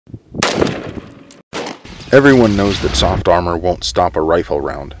Everyone knows that soft armor won't stop a rifle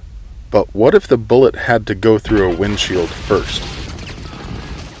round, but what if the bullet had to go through a windshield first?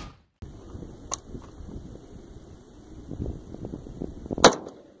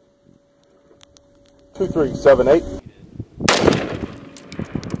 .2378.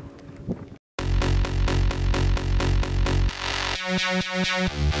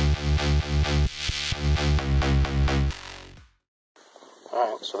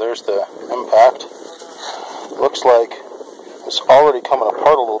 Alright, so there's the impact. Looks like it's already coming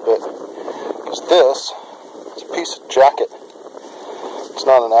apart a little bit, because this is a piece of jacket. It's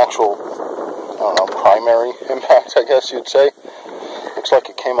not an actual, I don't know, primary impact, I guess you'd say. Looks like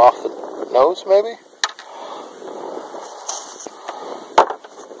it came off the nose, maybe?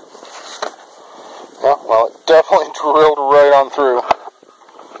 Yeah, well, it definitely drilled right on through.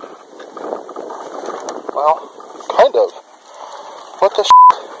 Well, kind of. What the shit?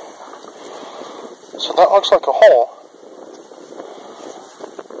 So that looks like a hole.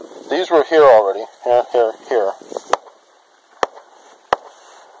 These were here already. Here, here, here.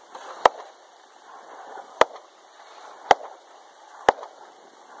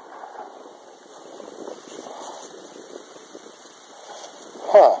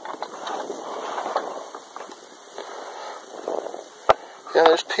 Huh. Yeah,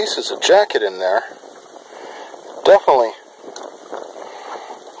 there's pieces of jacket in there. Definitely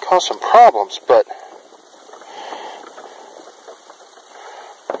caused some problems, but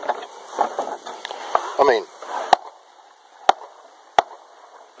I mean,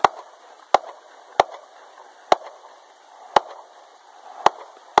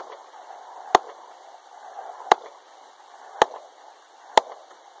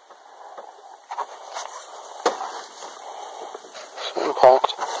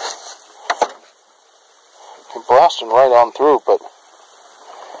 impact. Came blasting right on through, but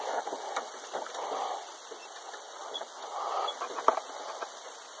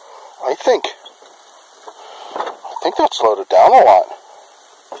I think that slowed it down a lot.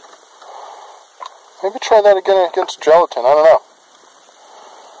 Maybe try that again against gelatin, I don't know.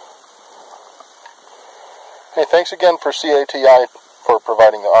 Hey, thanks again for CATI for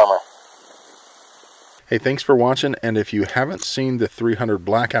providing the armor. Hey, thanks for watching, and if you haven't seen the 300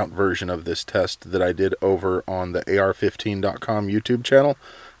 blackout version of this test that I did over on the AR15.com YouTube channel,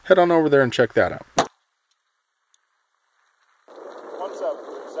 head on over there and check that out.